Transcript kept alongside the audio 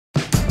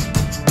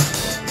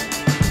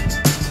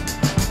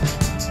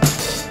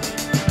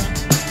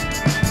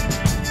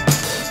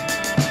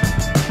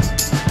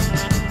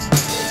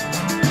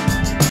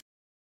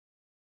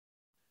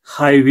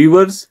Hi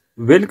viewers,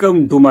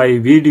 welcome to my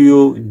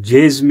video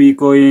Jasmy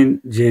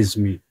coin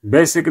Jasmy.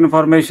 Basic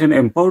information,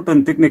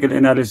 important technical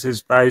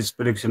analysis, price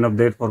prediction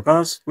update,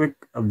 forecast, quick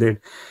update.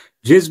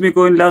 Jasmy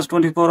coin last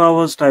 24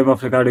 hours, time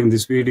of recording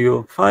this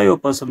video,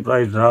 5%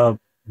 price drop,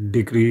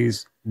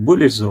 decrease,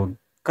 bullish zone.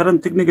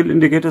 Current technical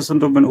indicators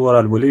sentiment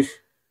overall bullish,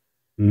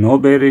 no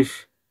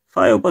bearish,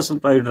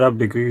 5% price drop,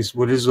 decrease,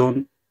 bullish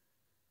zone.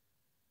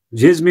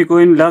 Jasmy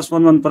coin last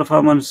 1 month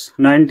performance,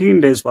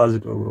 19 days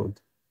positive growth.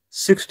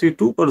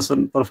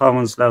 62%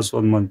 performance last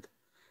 1 month.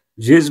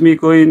 Jasmy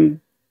coin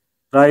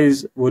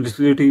price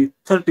volatility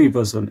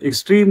 30%.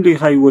 Extremely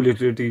high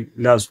volatility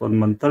last 1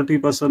 month.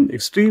 30%.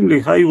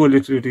 Extremely high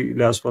volatility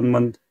last 1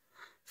 month.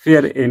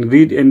 Fear and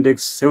greed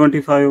index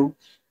 75.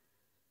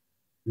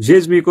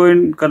 Jasmy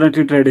coin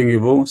currently trading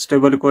above.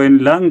 Stable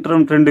coin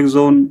long-term trending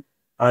zone.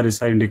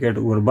 RSI indicate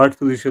overbought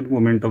position.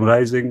 Momentum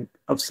rising.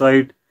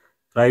 Upside.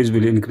 Price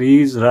will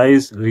increase.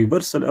 Rise.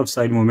 Reversal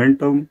upside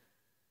momentum.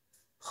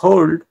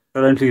 Hold.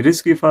 Currently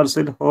risky for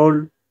sale,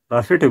 hold,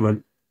 profitable.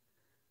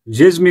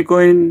 Jasmy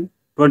coin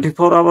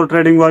 24-hour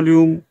trading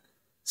volume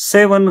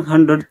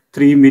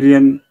 703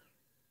 million,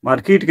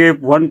 market cap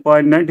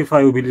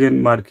 1.95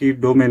 billion, market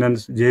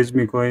dominance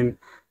Jasmy coin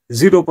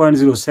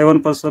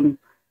 0.07%.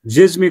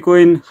 Jasmy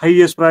coin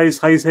highest price,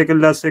 high cycle,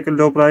 last cycle,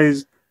 low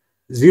price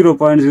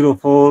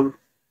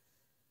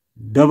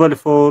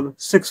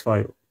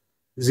 0.044465,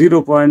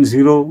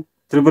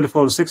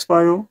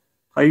 0.044465,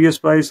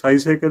 highest price, high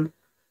cycle.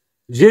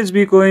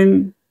 Jasmy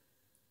coin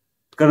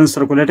current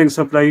circulating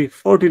supply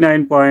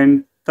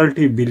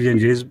 49.30 billion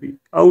Jasmy.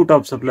 Out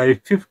of supply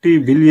 50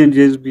 billion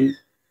Jasmy.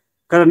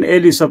 Current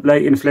daily supply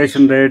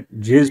inflation rate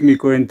Jasmy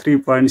coin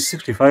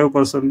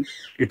 3.65%.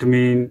 It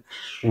means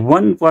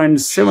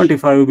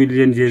 1.75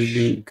 billion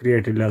Jasmy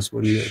created last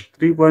 1 year.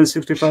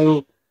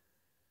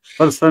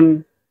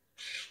 3.65%.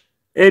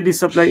 Daily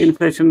supply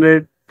inflation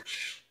rate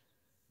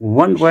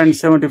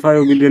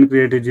 1.75 billion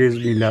created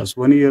Jasmy last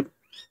 1 year.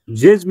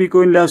 Jasmy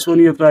coin last 1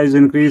 year price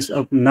increase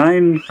up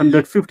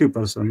 950%.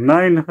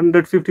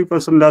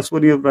 950% last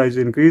 1 year price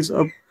increase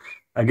up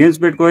against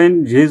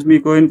Bitcoin.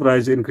 Jasmy coin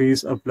price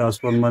increase up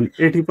last 1 month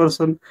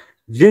 80%.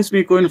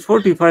 Jasmy coin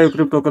 45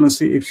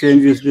 cryptocurrency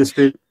exchanges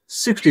listed,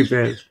 60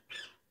 pairs.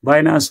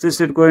 Binance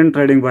listed coin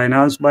trading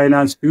Binance,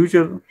 Binance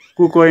Future,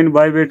 KuCoin,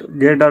 Bybit,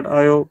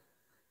 Get.io,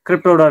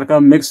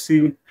 Crypto.com,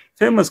 Mixi,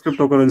 famous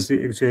cryptocurrency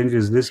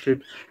exchanges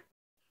listed.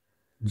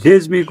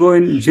 Jasmy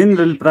coin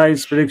general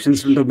price prediction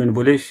sentiment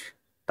bullish.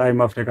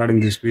 Time of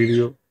recording this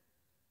video.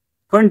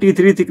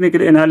 23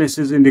 technical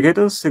analysis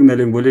indicators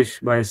signaling bullish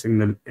buy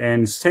signal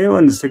and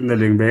 7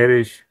 signaling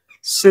bearish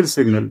sell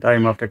signal.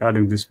 Time of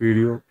recording this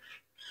video.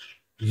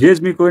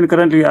 Jasmy coin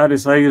currently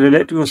RSI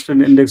relative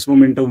strength index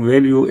momentum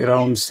value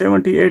around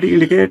 70-80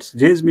 indicates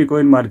Jasmy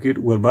coin market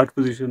overbought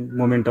position.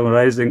 Momentum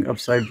rising,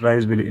 upside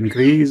price will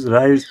increase,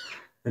 rise,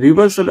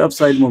 reversal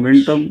upside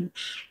momentum.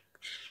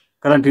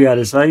 Currently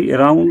RSI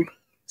around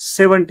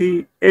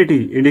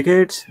 70-80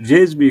 indicates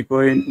Jasmy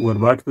coin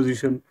overbought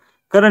position.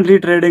 Currently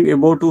trading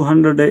above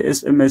 200-day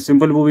SMA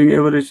simple moving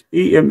average,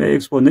 EMA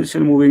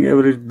exponential moving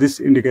average. This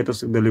indicator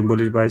signaling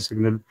bullish buy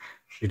signal.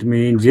 It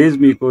means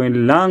Jasmy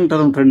coin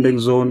long-term trending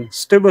zone,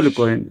 stable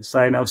coin,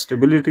 sign of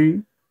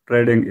stability,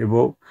 trading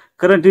above.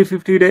 Currently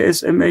 50-day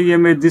SMA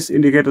EMA. This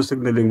indicator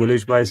signaling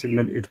bullish buy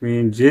signal. It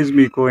means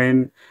Jasmy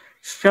coin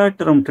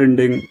short-term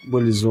trending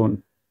bullish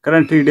zone.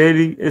 Currently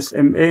daily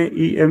SMA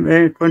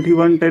EMA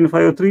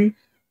 21.1053.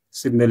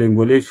 Signaling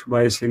bullish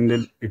buy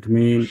signal. It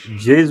means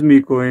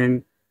Jasmy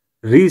coin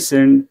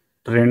recent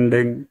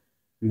trending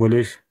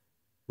bullish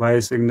buy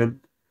signal.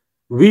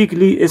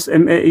 Weekly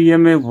SMA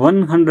EMA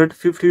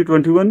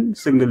 150.21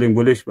 signaling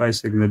bullish buy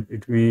signal.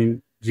 It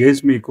means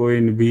Jasmy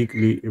coin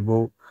weekly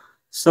above.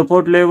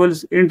 Support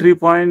levels, entry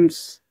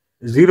points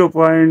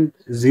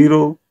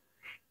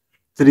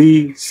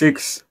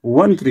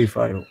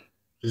 0.036135,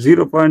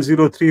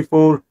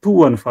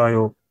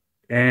 0.034215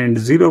 and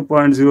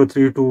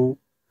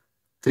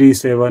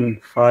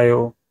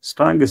 0.032375.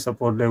 Strongest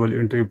support level,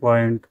 entry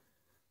point.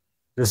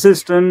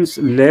 Resistance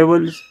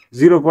levels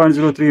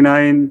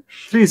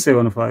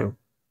 0.039375,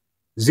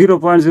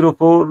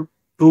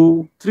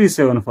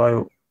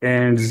 0.042375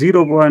 and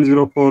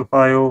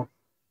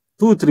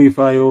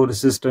 0.045235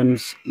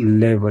 resistance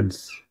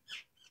levels.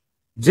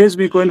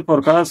 Jasmy coin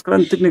forecast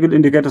current technical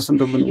indicators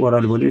sentiment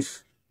overall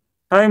bullish.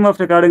 Time of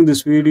recording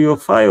this video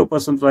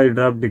 5% price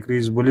drop,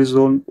 decrease, bullish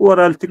zone.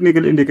 Overall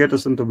technical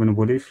indicators sentiment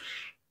bullish.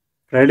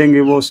 Trading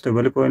above,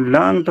 stable coin,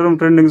 long-term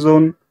trending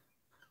zone.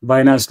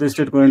 Binance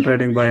listed coin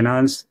trading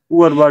Binance.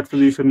 Overbought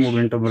position,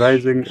 momentum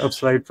rising.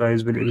 Upside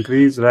price will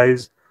increase,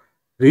 rise.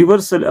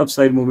 Reversal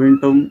upside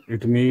momentum.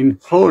 It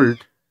means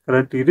hold.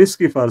 Currently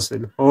risky for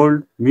sale,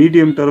 hold.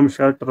 Medium term,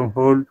 short term,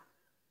 hold.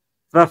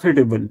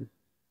 Profitable.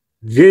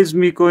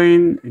 Jasmy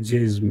coin,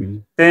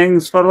 Jasmy.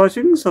 Thanks for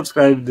watching.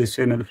 Subscribe this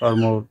channel for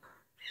more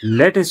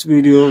latest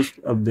videos,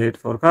 update,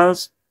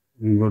 forecast.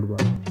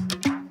 Goodbye.